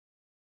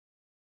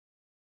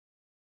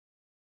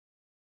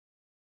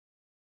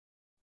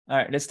All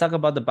right, let's talk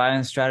about the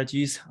buying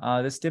strategies.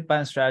 This dip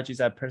buying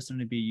strategies I've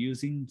personally been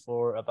using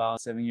for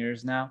about 7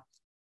 years now.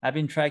 I've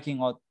been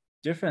tracking all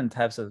different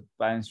types of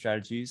buying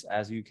strategies,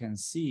 as you can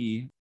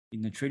see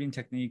in the trading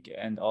technique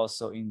and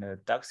also in the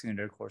DOGE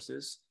cylinder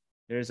courses.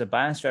 There's a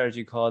buying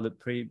strategy called the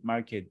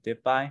pre-market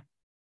dip buy.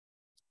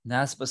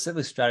 That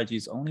specific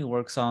strategies only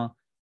works on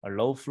a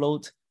low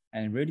float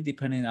and really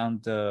depending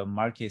on the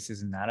market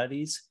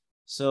seasonalities.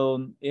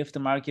 So if the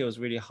market was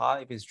really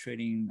hot, if it's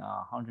trading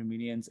 100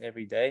 millions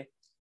every day,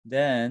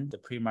 then the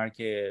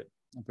pre-market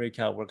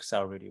breakout works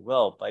out really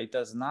well. But it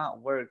does not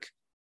work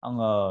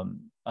on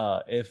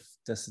if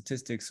the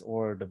statistics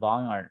or the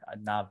volume are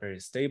not very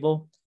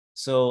stable.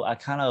 So I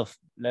kind of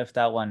left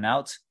that one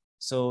out.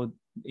 So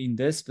in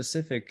this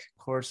specific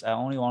course, I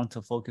only want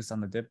to focus on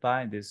the dip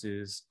buy. This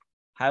is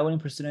high winning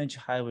percentage,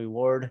 high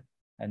reward,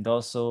 and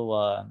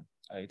also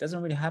it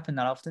doesn't really happen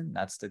that often.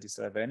 That's the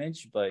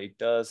disadvantage, but it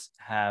does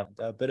have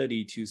the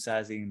ability to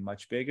sizing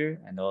much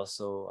bigger, and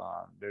also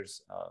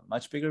there's a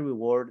much bigger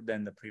reward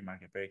than the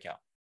pre-market breakout.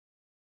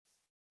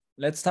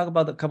 Let's talk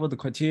about a couple of the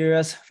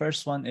criteria.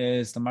 First one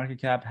is the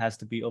market cap has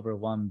to be over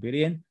 1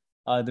 billion.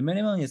 The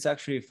minimum is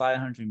actually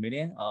 500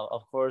 million.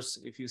 Of course,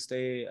 if you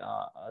stay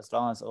as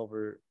long as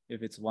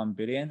if it's 1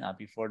 billion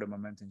before the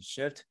momentum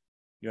shift,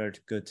 you're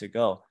good to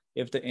go.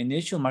 If the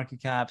initial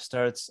market cap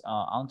starts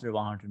under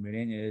 100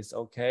 million, it is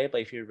okay. But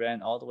if you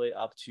ran all the way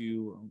up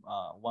to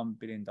 $1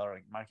 billion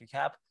market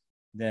cap,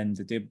 then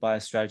the dip buy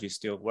strategy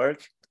still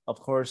work. Of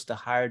course, the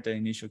higher the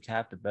initial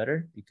cap, the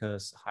better,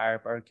 because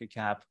higher market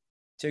cap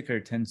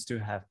ticker tends to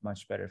have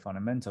much better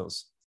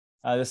fundamentals.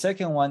 The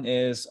second one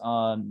is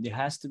it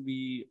has to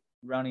be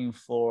running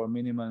for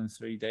minimum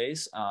 3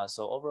 days.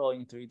 So overall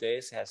in 3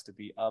 days, it has to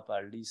be up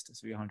at least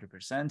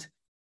 300%.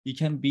 It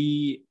can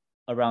be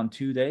around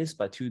 2 days,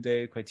 but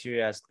 2-day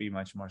criteria has to be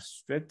much more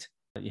strict.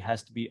 It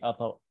has to be up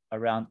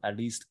around at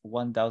least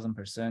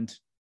 1000%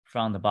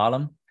 from the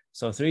bottom.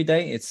 So 3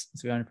 days,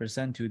 it's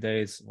 300%, 2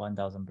 days,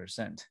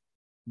 1000%.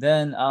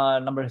 Then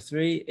number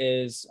 3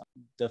 is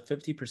the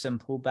 50%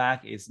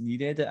 pullback is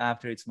needed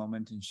after its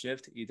momentum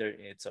shift. Either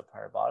it's a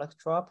parabolic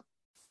drop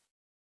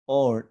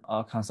or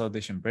a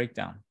consolidation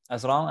breakdown.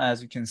 As long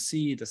as you can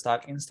see the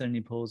stock instantly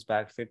pulls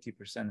back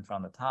 50%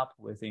 from the top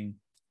within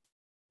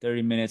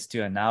 30 minutes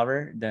to an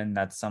hour, then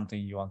that's something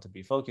you want to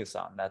be focused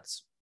on.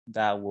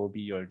 That will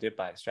be your dip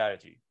buy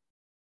strategy.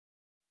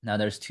 Now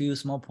there's 2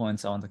 small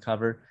points I want to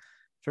cover.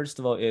 First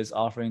of all is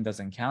offering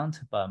doesn't count,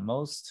 but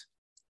most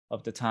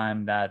of the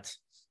time that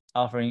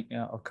offering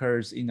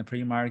occurs in the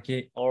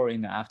pre-market or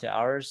in the after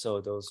hours. So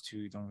those 2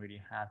 you don't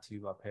really have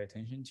to pay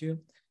attention to.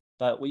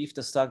 But if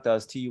the stock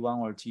does T1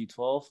 or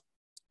T12,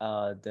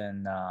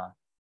 then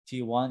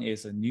T1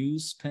 is a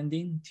news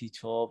pending,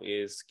 T12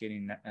 is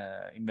getting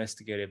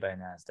investigated by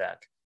NASDAQ.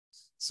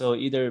 So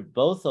either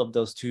both of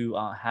those 2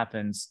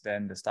 happens,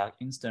 then the stock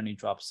instantly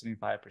drops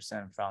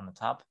 75% from the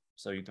top.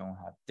 So you don't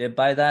have dip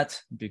buy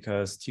that,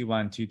 because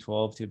T1,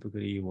 T12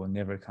 typically will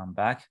never come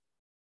back.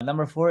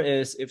 Number 4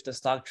 is if the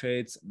stock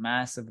trades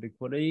massive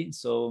liquidity.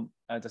 So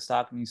the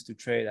stock needs to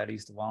trade at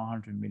least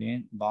 100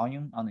 million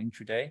volume on the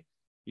intraday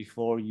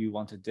before you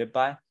want to dip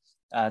buy.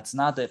 It's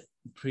not the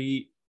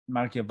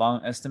pre-market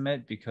volume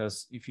estimate,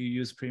 because if you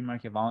use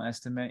pre-market volume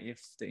estimate,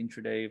 if the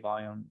intraday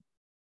volume,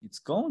 it's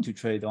going to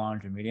trade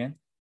 100 million,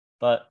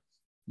 but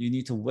you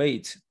need to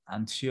wait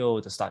until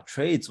the stock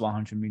trades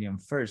 100 million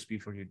first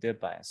before you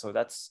dip buy. So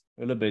that's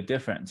a little bit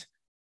different.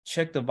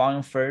 Check the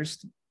volume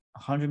first,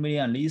 100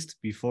 million at least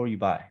before you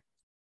buy.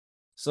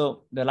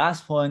 So the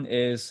last point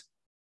is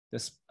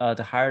this,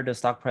 the higher the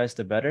stock price,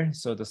 the better.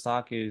 So the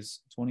stock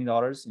is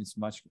 $20. It's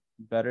much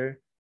better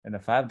than the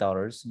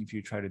 $5 if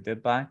you try to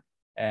dip buy.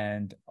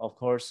 And of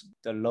course,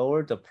 the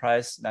lower the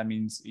price, that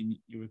means it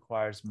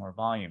requires more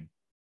volume.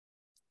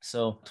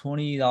 So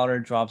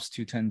 $20 drops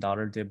to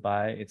 $10 dip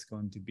buy, it's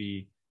going to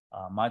be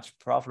much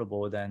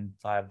profitable than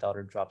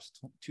 $5 drops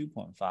to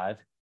 2.5.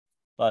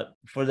 But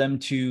for them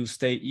to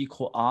stay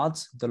equal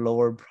odds, the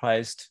lower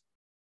priced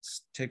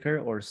ticker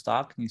or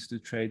stock needs to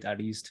trade at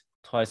least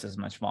twice as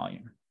much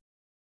volume.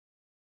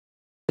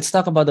 Let's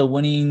talk about the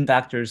winning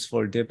factors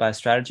for dip buy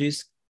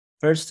strategies.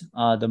 First,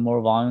 the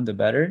more volume, the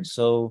better.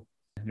 So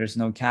there's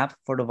no cap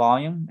for the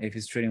volume. If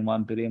it's trading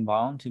 1 billion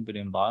volume, 2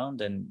 billion volume,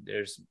 then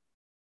there's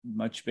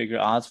much bigger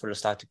odds for the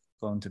stock to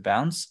go into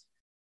bounce.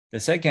 The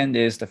second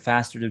is the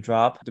faster the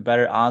drop, the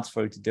better odds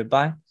for it to dip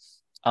buy.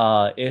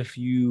 If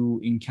you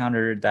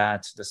encounter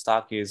that the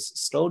stock is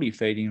slowly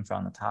fading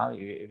from the top,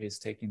 if it's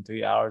taking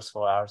 3 hours,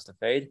 4 hours to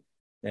fade,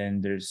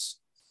 then there's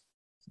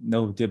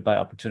no dip buy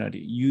opportunity.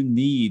 You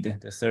need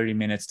the 30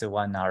 minutes to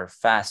 1 hour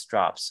fast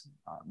drops,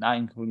 not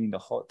including the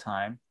hold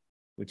time,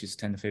 which is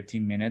 10 to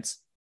 15 minutes,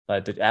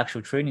 but the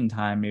actual trading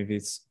time, if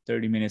it's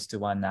 30 minutes to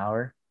 1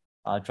 hour,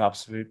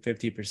 drops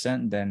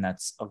 50%, then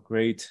that's a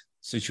great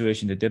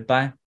situation to dip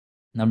buy.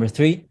 Number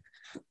 3,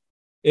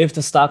 if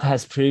the stock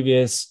has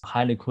previous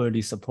high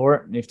liquidity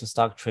support, if the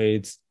stock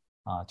trades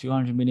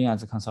 200 million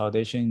as a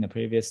consolidation in the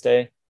previous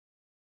day,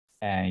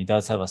 and it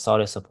does have a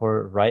solid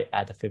support right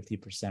at the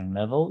 50%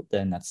 level,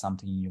 then that's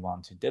something you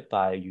want to dip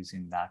buy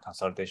using that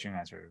consolidation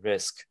as your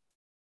risk.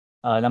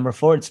 Number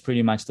 4, it's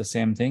pretty much the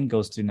same thing,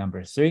 goes to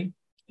number 3,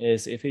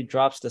 is if it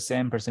drops the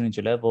same percentage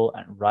level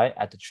and right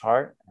at the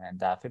chart, and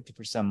that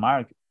 50%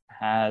 mark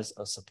has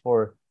a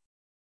support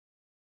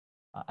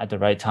at the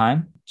right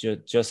time,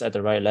 just at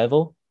the right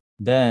level,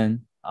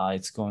 then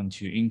it's going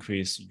to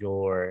increase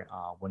your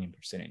winning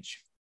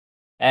percentage.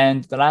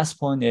 And the last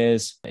point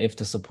is if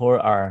the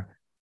support are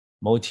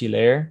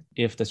multi-layer,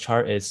 if the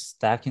chart is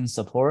stacking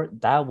support,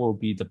 that will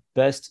be the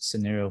best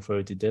scenario for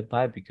you to dip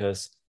buy,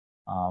 because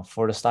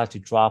for the stock to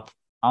drop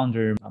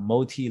under a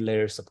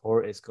multi-layer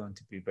support is going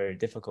to be very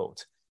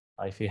difficult.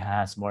 If it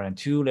has more than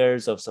 2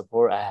 layers of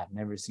support, I have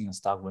never seen a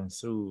stock went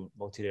through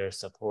multi-layer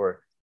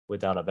support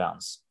without a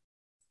bounce.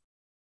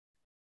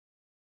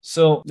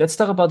 So let's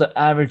talk about the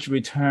average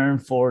return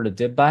for the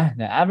dip buy.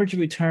 The average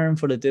return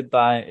for the dip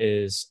buy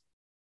is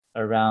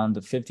around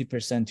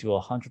 50% to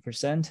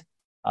 100%.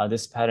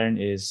 This pattern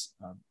is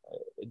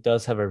it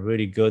does have a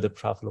really good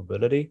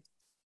profitability,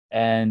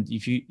 and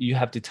if you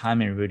have to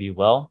time it really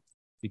well,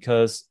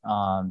 because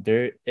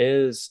there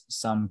is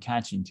some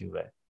catching to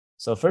it.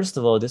 So first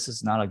of all, this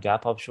is not a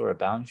gap up short or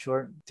bound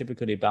short.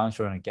 Typically, bound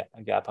short and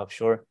a gap up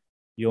short,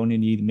 you only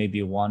need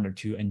maybe 1 or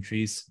 2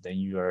 entries, then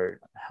you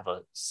have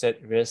a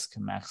set risk,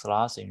 max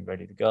loss, and you're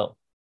ready to go.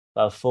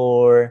 But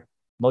for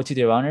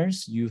multi-day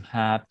runners, you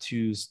have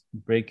to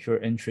break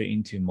your entry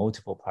into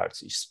multiple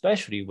parts,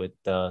 especially with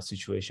the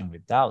situation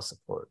without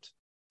support.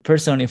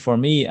 Personally, for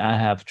me, I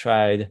have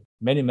tried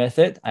many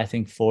methods. I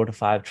think 4 to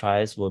 5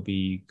 tries will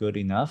be good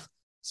enough,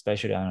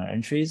 especially on our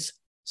entries.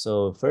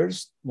 So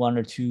first 1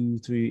 or 2,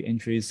 3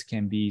 entries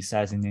can be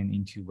sizing in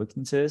into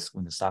weaknesses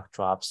when the stock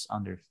drops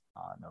under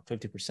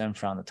 50%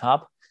 from the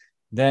top.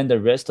 Then the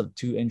rest of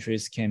 2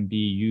 entries can be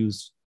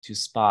used to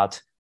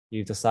spot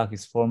if the stock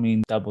is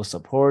forming double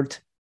support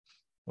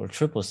or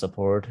triple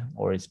support,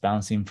 or it's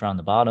bouncing from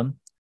the bottom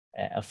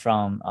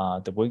from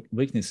the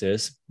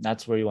weaknesses.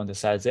 That's where you want to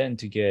size in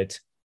to get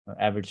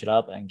average it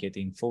up and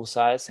getting full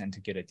size and to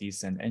get a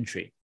decent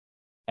entry.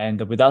 And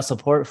without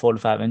support, 4 to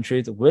 5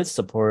 entries. With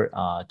support,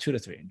 2 to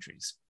 3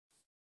 entries.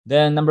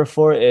 Then number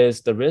 4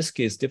 is the risk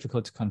is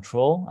difficult to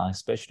control,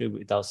 especially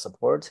without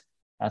support.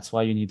 That's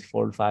why you need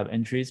 4 to 5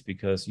 entries,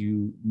 because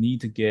you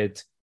need to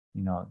get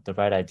the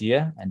right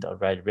idea and the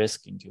right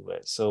risk into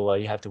it. So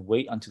you have to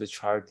wait until the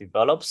chart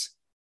develops,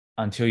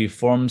 until it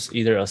forms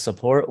either a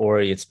support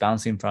or it's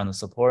bouncing from the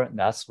support.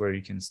 That's where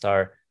you can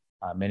start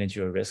manage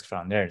your risk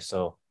from there.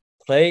 So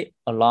play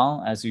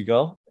along as you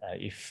go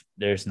if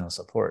there's no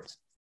support.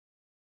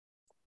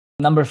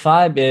 Number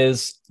 5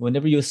 is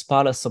whenever you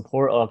spot a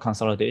support or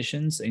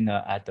consolidations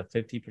at the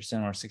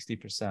 50% or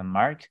 60%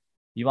 mark,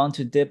 you want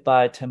to dip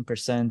by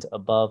 10%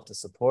 above the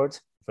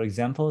support. For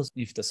example,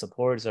 if the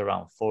support is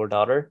around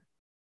 $4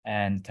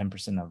 and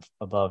 10%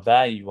 above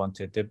that, you want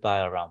to dip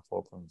by around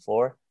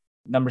 4.4.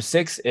 Number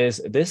 6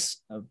 is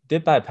this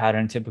dip buy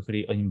pattern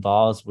typically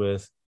involves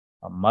with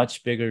a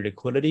much bigger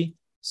liquidity.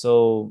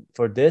 So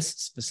for this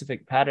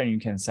specific pattern, you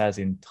can size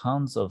in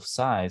tons of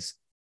size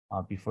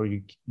before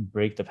you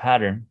break the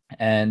pattern.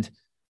 And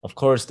of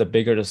course, the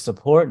bigger the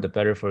support, the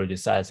better for you to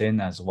size in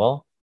as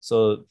well.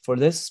 So for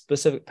this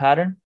specific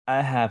pattern,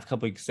 I have a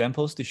couple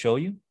examples to show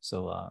you.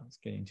 So let's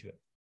get into it.